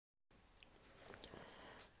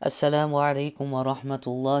السلام عليكم ورحمة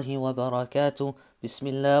الله وبركاته. بسم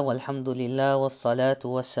الله والحمد لله والصلاة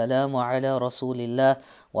والسلام على رسول الله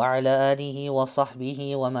وعلى آله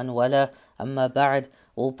وصحبه ومن والاه. أما بعد,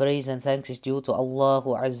 all praise and thanks is due to Allah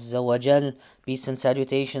Azza wa Jal. Peace and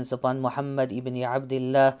salutations upon Muhammad ibn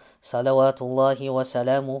Abdullah, salawatullahi wa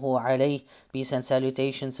salamuhu alayh. Peace and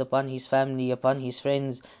salutations upon his family, upon his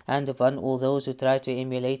friends, and upon all those who try to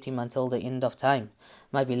emulate him until the end of time.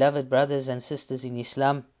 My beloved brothers and sisters in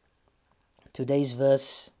Islam, today's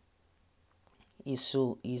verse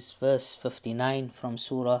is verse 59 from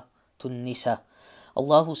Surah An-Nisa.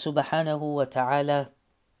 Allah subhanahu wa ta'ala,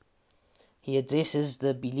 He addresses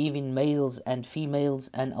the believing males and females,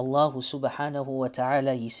 and Allah subhanahu wa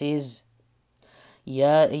ta'ala, He says,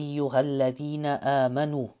 Ya ayyuhalladhina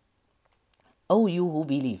amanu, O you who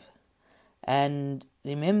believe. And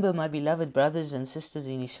remember, my beloved brothers and sisters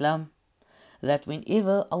in Islam, that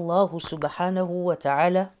whenever Allah subhanahu wa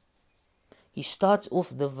ta'ala He starts off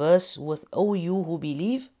the verse with, O you who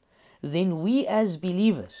believe, then we as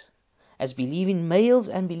believers, as believing males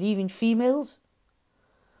and believing females,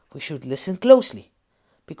 we should listen closely.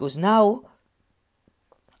 Because now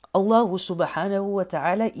Allah subhanahu wa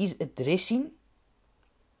ta'ala is addressing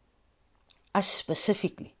us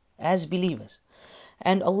specifically as believers.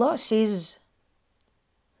 And Allah says,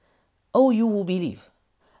 O you who believe,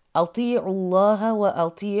 أطيعوا الله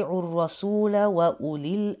وأطيعوا الرسول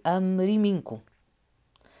وأولي الأمر منكم.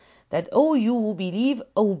 That, O you who believe,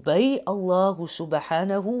 obey Allah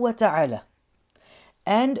subhanahu wa ta'ala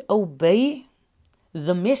and obey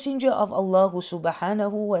the messenger of Allah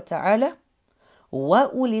subhanahu wa ta'ala,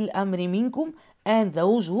 وَأُولِي الْأَمْرِ مِنْكُمْ, and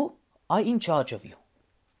those who are in charge of you.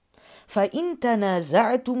 فَإِن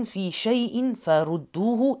تَنَازَعْتُمْ فِي شَيْءٍ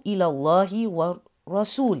فَرُدُّوهُ إِلَى اللَّهِ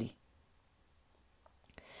وَرَسُولِهِ.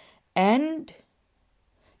 And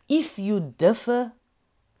if you differ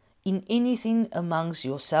in anything amongst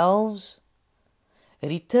yourselves,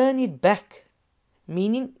 return it back,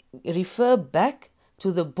 meaning refer back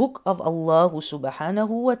to the book of Allah subhanahu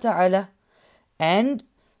wa ta'ala and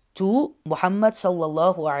to Muhammad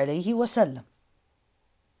sallallahu alayhi wasallam.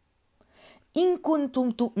 إن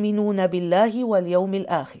كنتم تؤمنون بالله واليوم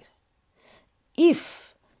الآخر.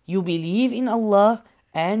 If you believe in Allah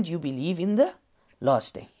and you believe in the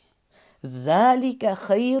last day. ذَلِكَ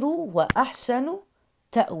خَيْرُ وَأَحْسَنُ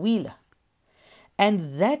تَأْوِيلًا.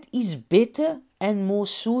 And that is better and more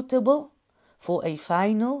suitable for a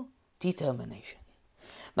final determination.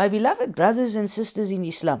 My beloved brothers and sisters in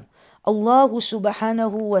Islam, Allah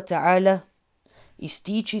subhanahu wa ta'ala is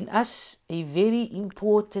teaching us a very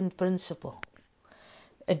important principle.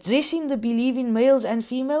 Addressing the believing males and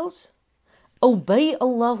females, obey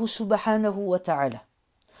Allah subhanahu wa ta'ala.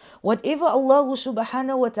 Whatever Allah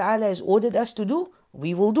subhanahu wa ta'ala has ordered us to do,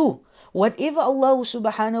 we will do. Whatever Allah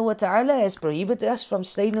subhanahu wa ta'ala has prohibited us from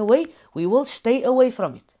staying away, we will stay away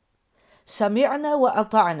from it. Sami'na wa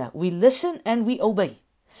ata'na. We listen and we obey.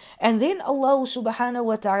 And then Allah subhanahu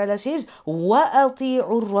wa ta'ala says, وَأَطِيعُوا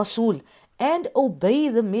الرَّسُولِ, and obey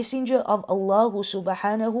the messenger of Allah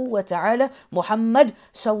subhanahu wa ta'ala, Muhammad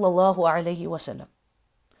sallallahu alayhi wa sallam.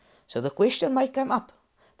 So the question might come up.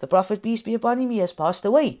 The Prophet, peace be upon him, he has passed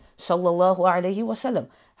away, sallallahu alayhi wa sallam.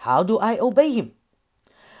 How do I obey him?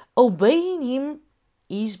 Obeying him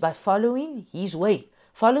is by following his way,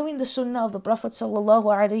 following the sunnah of the Prophet sallallahu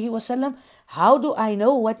alayhi wa sallam. How do I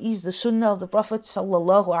know what is the sunnah of the Prophet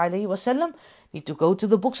sallallahu alayhi wa sallam? Need to go to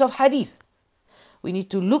the books of hadith. We need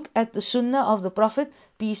to look at the sunnah of the Prophet,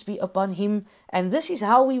 peace be upon him, and this is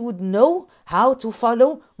how we would know how to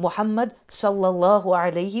follow Muhammad sallallahu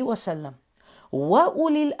alayhi wa sallam.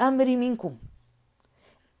 وَأُولِي الْأَمْرِ مِنْكُمْ,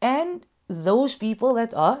 and those people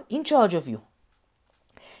that are in charge of you.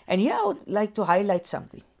 And here I would like to highlight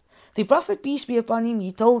something. The Prophet, peace be upon him,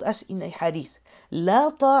 he told us in a hadith,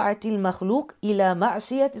 لا طاعة المخلوق إلى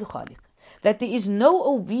معصية الخالق, that there is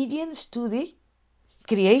no obedience to the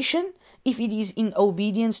creation if it is in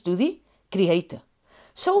obedience to the Creator.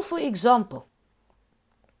 So for example,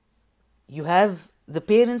 you have the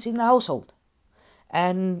parents in the household,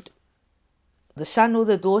 and the son or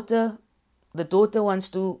the daughter wants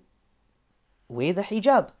to wear the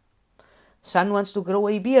hijab, son wants to grow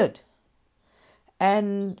a beard,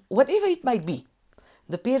 and whatever it might be,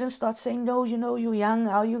 the parents start saying, no, you're young,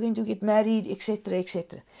 how are you going to get married, etc.,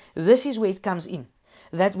 etc. This is where it comes in,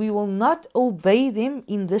 that we will not obey them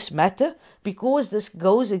in this matter, because this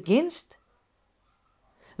goes against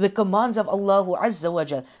the commands of Allah Azza wa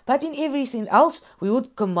Jal. But in everything else, we would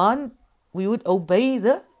obey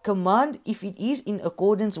the command if it is in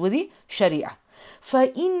accordance with the Sharia.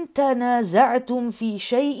 فَإِن تَنَازَعْتُمْ فِي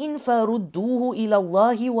شَيْءٍ فَرُدُّوهُ إِلَى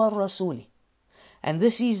اللَّهِ وَالرَّسُولِ. and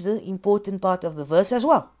this is the important part of the verse as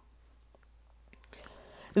well,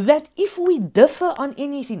 that if we differ on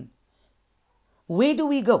anything, where do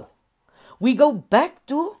we go? We go back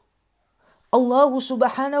to Allah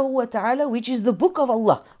subhanahu wa ta'ala, which is the book of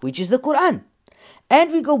Allah, which is the Quran.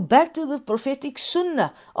 And we go back to the prophetic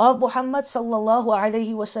sunnah of Muhammad sallallahu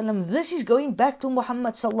alayhi wasallam. This is going back to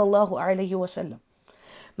Muhammad sallallahu alayhi wasallam.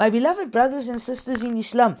 My beloved brothers and sisters in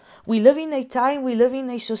Islam, we live in a time, we live in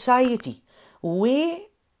a society where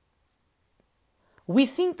we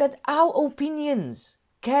think that our opinions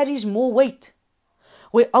carries more weight.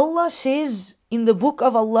 Where Allah says in the book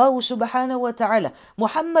of Allah subhanahu wa ta'ala,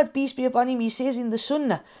 Muhammad, peace be upon him, he says in the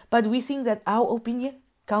sunnah, but we think that our opinion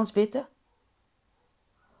counts better.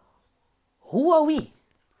 Who are we?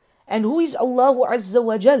 And who is Allah Azza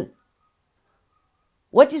wa Jal?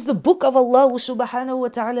 What is the book of Allah subhanahu wa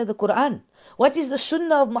ta'ala, the Quran? What is the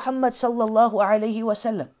sunnah of Muhammad sallallahu alayhi wa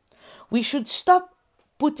sallam? We should stop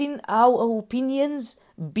putting our opinions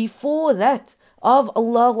before that of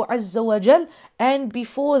Allah Azza wa Jal and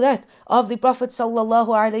before that of the Prophet sallallahu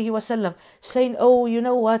alayhi wa sallam, saying, oh, you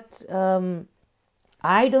know what,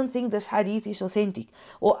 I don't think this hadith is authentic,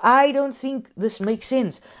 or I don't think this makes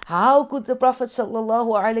sense. How could the Prophet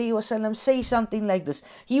sallallahu alaihi wasallam say something like this?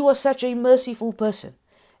 He was such a merciful person.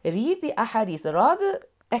 Read the ahadith. Rather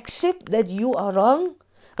accept that you are wrong.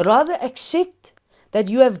 Rather accept that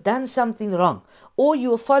you have done something wrong, or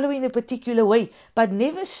you are following a particular way. But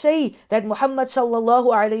never say that Muhammad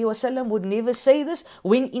sallallahu alaihi wasallam would never say this,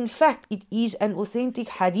 when in fact it is an authentic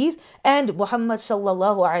hadith, and Muhammad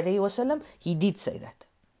sallallahu alaihi wasallam, he did say that.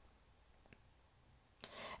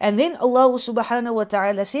 And then Allah subhanahu wa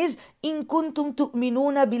ta'ala says, "In kuntum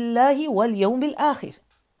tu'minuna billahi wal yawmil akhir."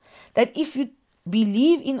 That if you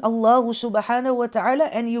believe in Allah subhanahu wa ta'ala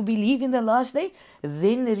and you believe in the last day,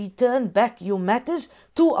 then return back your matters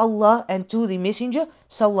to Allah and to the Messenger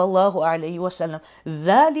sallallahu alayhi wasallam.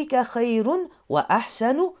 ذَلِكَ خَيْرٌ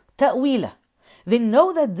وَأَحْسَنُ تَأْوِيلًا. Then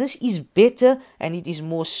know that this is better and it is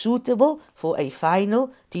more suitable for a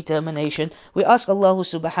final determination. We ask Allah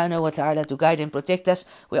subhanahu wa ta'ala to guide and protect us.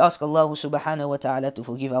 We ask Allah subhanahu wa ta'ala to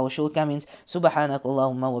forgive our shortcomings. Subhanak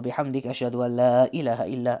Allahumma wa bihamdik, ashhadu an la ilaha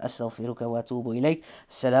illa astaghfiruka wa atubu ilayk.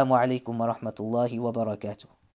 Assalamu alaikum wa rahmatullahi wa barakatuh.